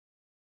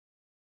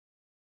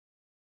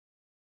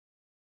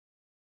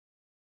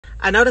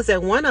I noticed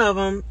that one of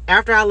them,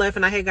 after I left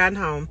and I had gotten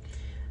home,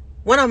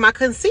 one of them I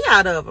couldn't see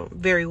out of them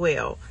very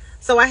well.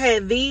 So I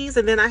had these,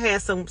 and then I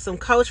had some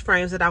Coach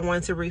frames that I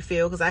wanted to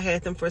refill because I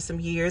had them for some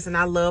years and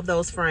I love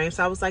those frames.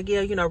 So I was like, yeah,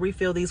 you know,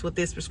 refill these with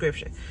this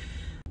prescription.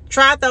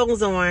 Tried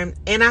those on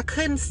and I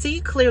couldn't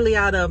see clearly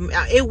out of them.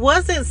 It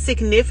wasn't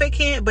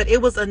significant, but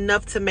it was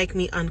enough to make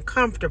me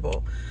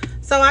uncomfortable.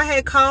 So I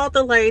had called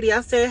the lady.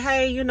 I said,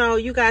 hey, you know,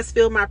 you guys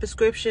filled my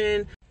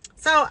prescription.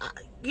 So,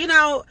 you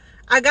know,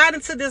 I got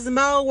into this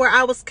mode where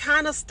I was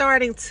kind of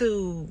starting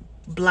to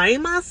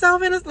blame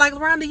myself, and it's like,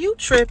 Rhonda, you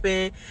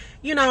tripping.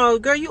 You know,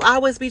 girl, you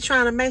always be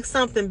trying to make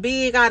something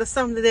big out of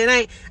something that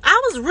ain't.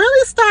 I was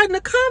really starting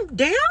to come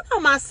down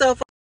on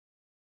myself.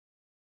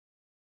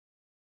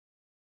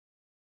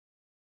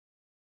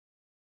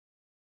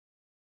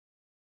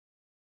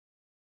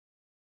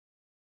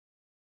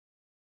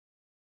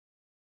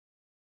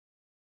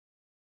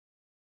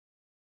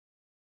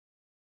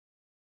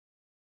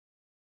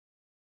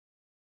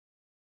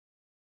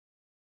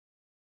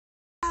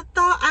 I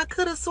thought I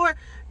could have sworn,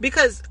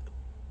 because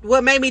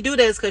what made me do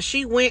that is because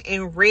she went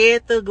and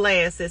read the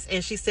glasses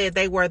and she said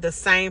they were the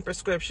same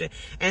prescription,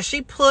 and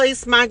she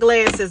placed my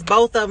glasses,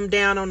 both of them,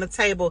 down on the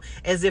table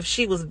as if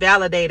she was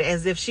validated,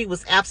 as if she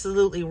was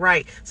absolutely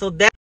right. So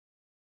that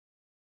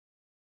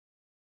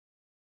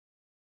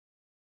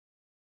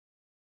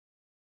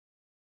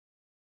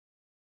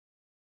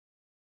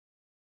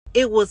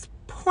it was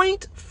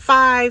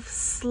 0.5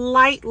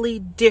 slightly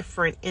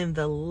different in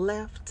the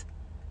left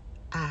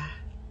eye.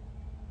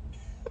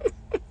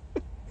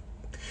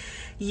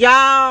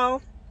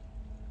 Y'all,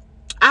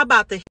 I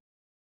about to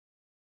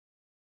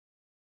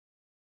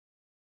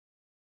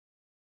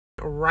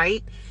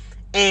right,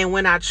 and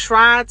when I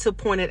tried to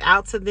point it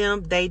out to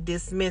them, they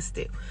dismissed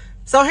it.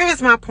 So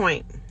here's my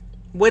point.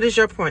 What is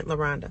your point,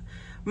 LaRonda?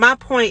 My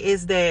point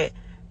is that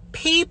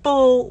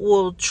people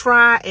will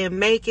try and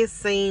make it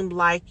seem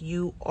like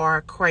you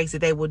are crazy.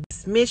 They will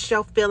dismiss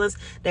your feelings.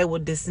 They will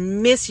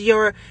dismiss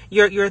your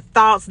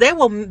thoughts.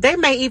 They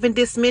may even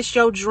dismiss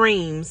your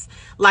dreams,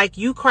 like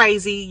you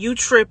crazy, you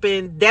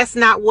tripping. That's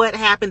not what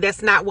happened.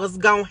 That's not what's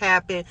gonna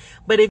happen.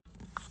 But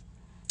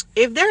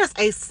if there's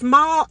a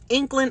small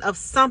inkling of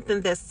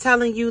something that's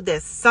telling you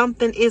that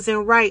something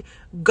isn't right,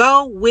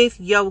 go with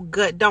your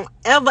gut.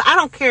 I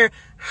don't care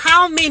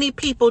how many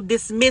people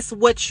dismiss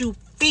what you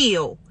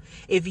feel.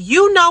 If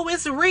you know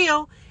it's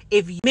real,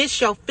 if you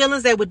miss your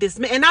feelings, they would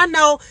dismiss. And I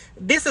know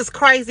this is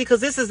crazy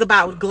because this is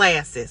about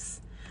glasses.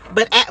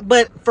 But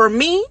for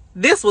me,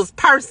 this was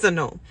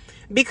personal,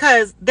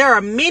 because there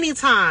are many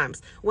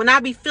times when I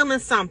be feeling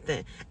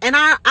something, and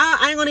I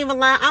ain't gonna even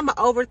lie, I'm an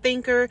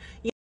overthinker.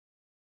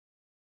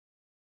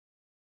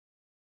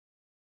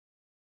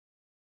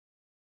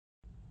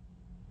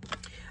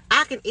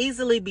 I can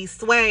easily be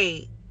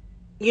swayed,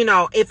 you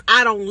know, if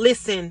I don't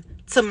listen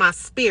to my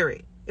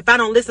spirit, if I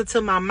don't listen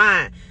to my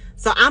mind.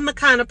 So I'm the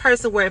kind of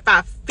person where if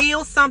I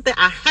feel something,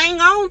 I hang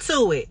on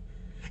to it,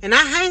 and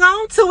I hang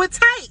on to it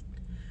tight.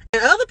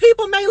 And other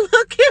people may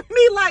look at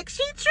me like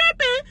she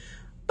tripping,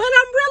 but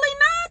I'm really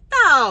not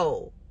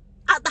though.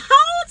 The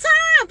whole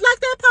time, like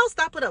that post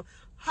I put up,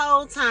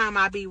 whole time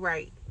I be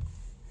right.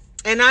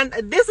 And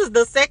this is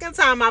the second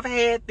time I've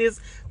had this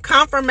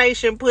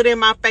confirmation put in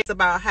my face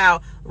about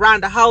how,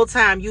 Rhonda, whole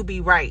time you be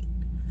right.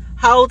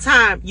 Whole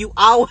time you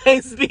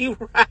always be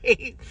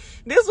right.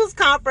 This was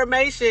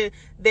confirmation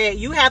that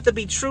you have to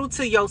be true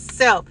to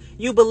yourself.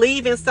 You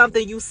believe in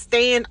something, you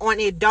stand on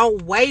it.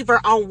 Don't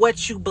waver on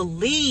what you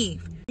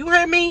believe. You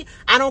hear me?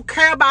 I don't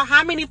care about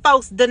how many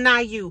folks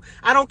deny you.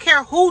 I don't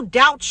care who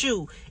doubts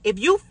you. If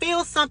you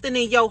feel something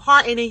in your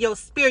heart and in your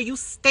spirit, you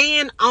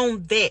stand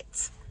on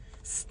that.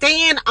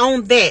 Stand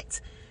on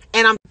that.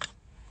 And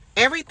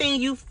everything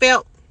you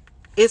felt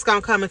is going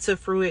to come into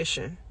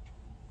fruition.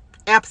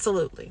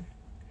 Absolutely.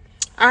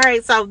 All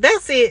right, so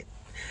that's it.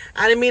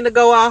 I didn't mean to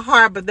go all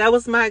hard, but that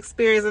was my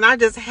experience, and I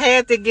just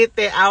had to get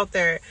that out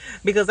there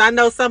because I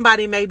know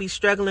somebody may be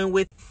struggling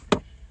with,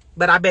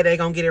 but I bet they're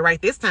going to get it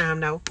right this time,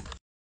 though.